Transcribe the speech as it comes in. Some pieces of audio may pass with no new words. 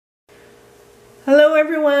Hello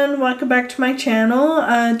everyone, welcome back to my channel.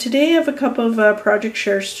 Today I have a couple of project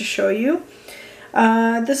shares to show you.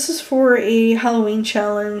 This is for a Halloween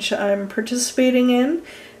challenge I'm participating in.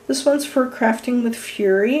 This one's for Crafting with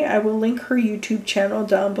Fury. I will link her YouTube channel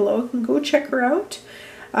down below. You can go check her out.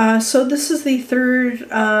 So this is the third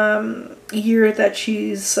year that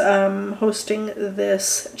she's hosting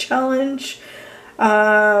this challenge.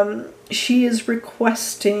 She is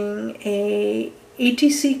requesting a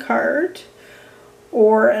ATC card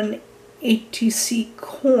or an ATC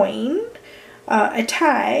coin, a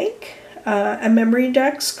tag, a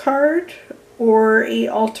Memorydex card, or a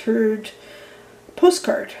altered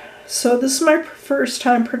postcard. So this is my first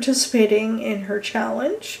time participating in her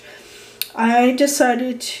challenge. I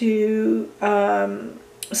decided to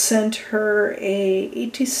send her a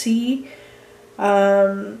ATC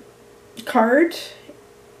card,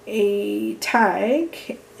 a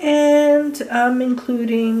tag, and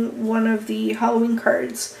including one of the Halloween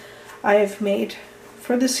cards I've made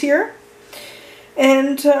for this year.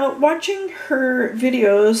 And watching her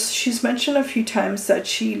videos, she's mentioned a few times that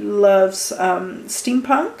she loves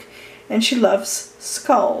steampunk and she loves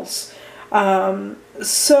skulls.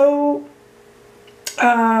 So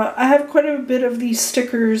I have quite a bit of these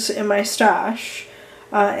stickers in my stash,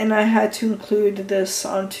 and I had to include this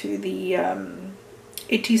onto the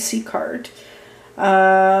ATC card.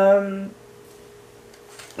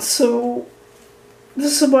 So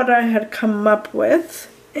this is what I had come up with,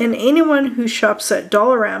 and anyone who shops at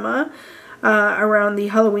Dollarama around the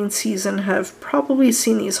Halloween season have probably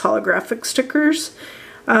seen these holographic stickers.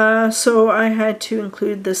 So I had to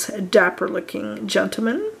include this dapper looking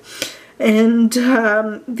gentleman. And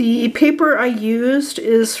the paper I used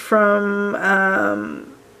is from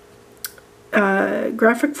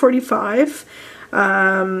Graphic 45.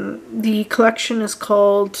 The collection is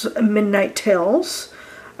called Midnight Tales.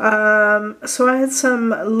 So I had some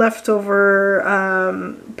leftover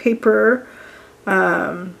paper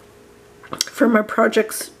for my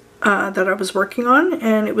projects that I was working on,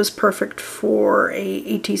 and it was perfect for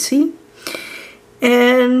a ATC.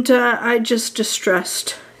 And I just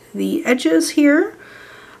distressed the edges here,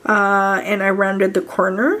 and I rounded the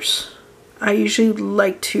corners. I usually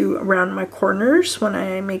like to round my corners when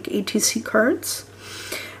I make ATC cards.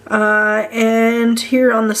 And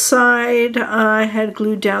here on the side, I had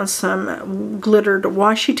glued down some glittered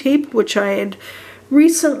washi tape, which I had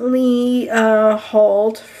recently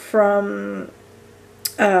hauled from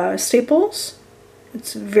Staples.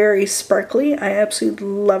 It's very sparkly. I absolutely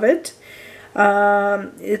love it.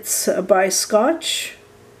 It's by Scotch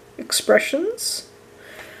Expressions.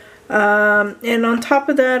 And on top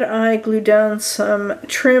of that, I glued down some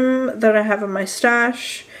trim that I have in my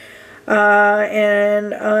stash,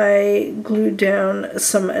 and I glued down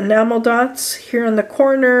some enamel dots. Here in the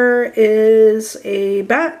corner is a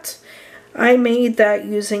bat. I made that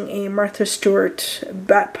using a Martha Stewart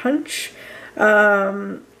bat punch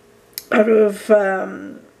out of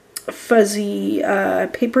fuzzy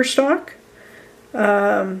paper stock.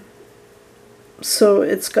 So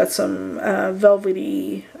it's got some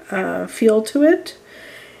velvety feel to it.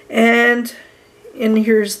 And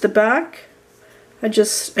here's the back. I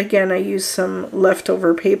used some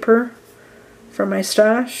leftover paper from my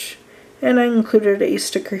stash, and I included a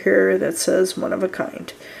sticker here that says one of a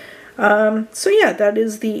kind. So yeah, that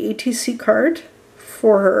is the ATC card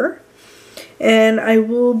for her, and I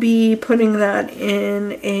will be putting that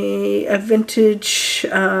in a vintage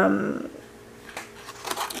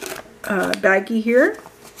baggie here,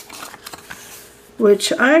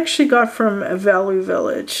 which I actually got from Value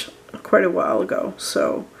Village quite a while ago.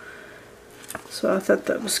 So I thought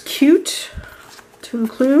that was cute to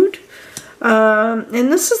include.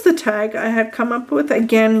 And this is the tag I had come up with,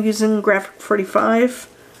 again using Graphic 45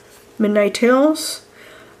 Midnight Tales.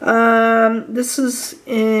 This is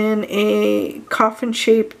in a coffin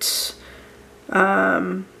shaped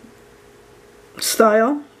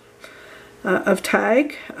style of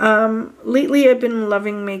tag. Lately I've been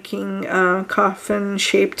loving making coffin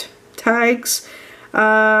shaped tags.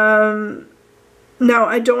 Now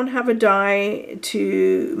I don't have a die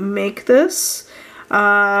to make this.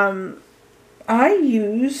 I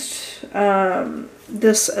used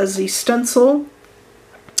this as a stencil.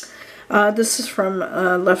 This is from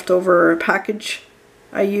a leftover package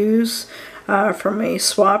I use from a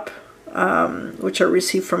swap which I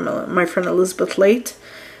received from my friend Elizabeth Late.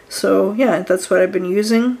 So yeah, that's what I've been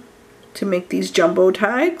using to make these jumbo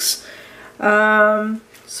tags.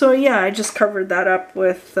 So yeah, I just covered that up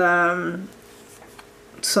with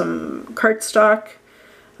some cardstock,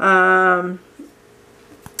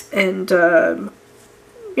 and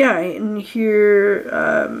yeah, in here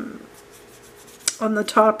on the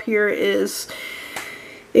top here is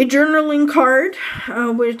a journaling card,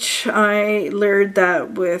 which I layered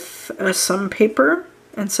that with some paper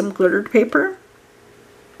and some glittered paper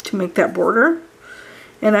to make that border.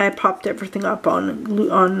 And I popped everything up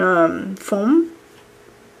on foam.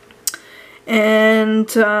 And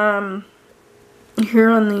here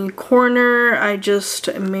on the corner, I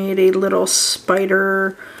just made a little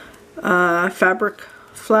spider fabric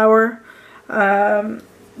flower.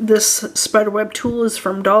 This spiderweb tool is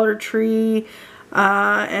from Dollar Tree,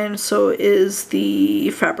 and so is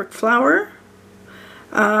the fabric flower.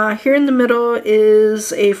 Here in the middle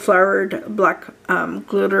is a flowered black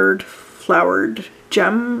glittered flowered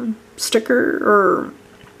gem sticker or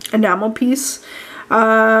enamel piece.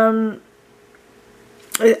 That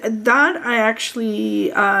I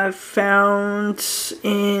actually found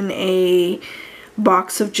in a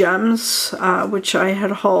box of gems, which I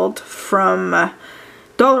had hauled from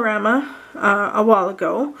Dollarama a while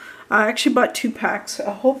ago. I actually bought 2 packs,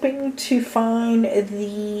 hoping to find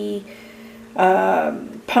the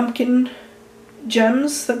pumpkin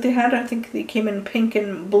gems that they had. I think they came in pink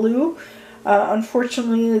and blue.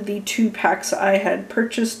 Unfortunately, the 2 packs I had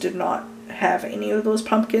purchased did not have any of those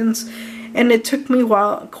pumpkins, and it took me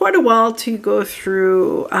quite a while to go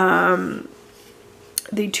through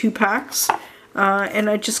the 2 packs, and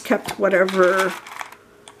I just kept whatever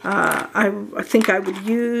I think I would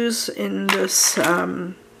use in this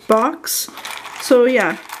box. So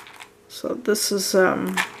yeah, so this is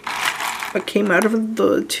what came out of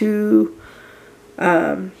the 2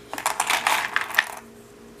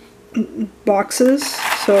 boxes.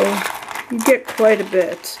 So you get quite a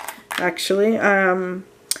bit, actually.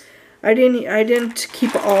 I didn't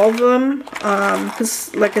keep all of them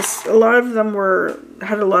because, like, a lot of them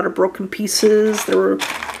had a lot of broken pieces. There were,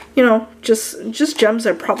 you know, just gems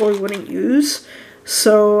I probably wouldn't use.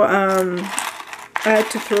 So I had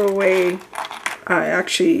to throw away. I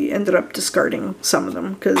actually ended up discarding some of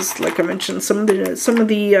them because, like I mentioned, some of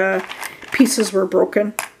the pieces were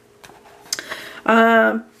broken.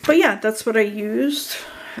 But yeah, that's what I used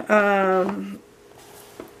to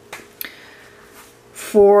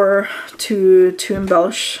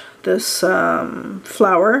embellish this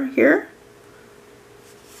flower here.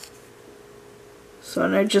 So,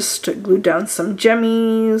 and I just glued down some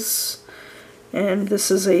gemmies, and this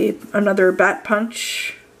is another bat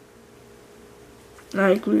punch.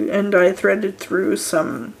 I threaded through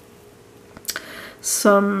some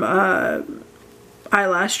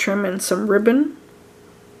eyelash trim and some ribbon.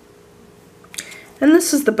 And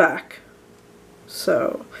this is the back.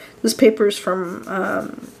 So this paper is from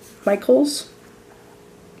Michaels.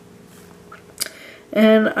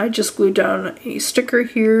 And I just glued down a sticker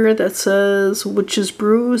here that says Witch's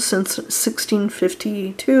Brew since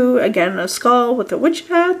 1652. Again, a skull with a witch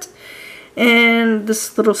hat. And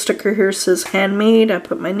this little sticker here says handmade. I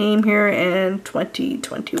put my name here and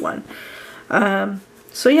 2021.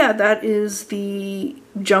 So yeah, that is the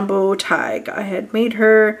jumbo tag. I had made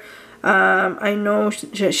her. I know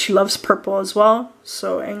she loves purple as well,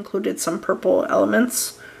 so I included some purple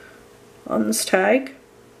elements on this tag.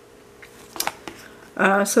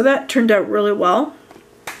 So that turned out really well.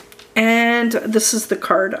 And this is the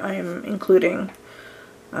card I'm including.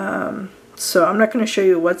 So I'm not going to show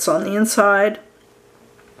you what's on the inside.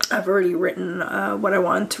 I've already written what I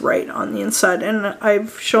wanted to write on the inside, and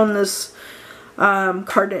I've shown this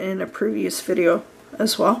card in a previous video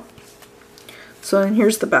as well. So and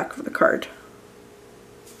here's the back of the card.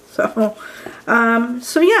 So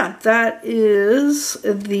yeah, that is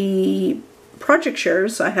the project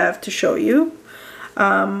shares I have to show you.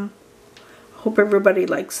 Hope everybody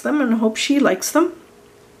likes them, and hope she likes them.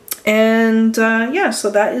 And yeah, so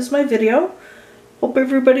that is my video. Hope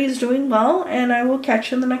everybody's doing well, and I will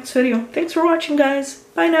catch you in the next video. Thanks for watching, guys.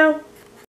 Bye now.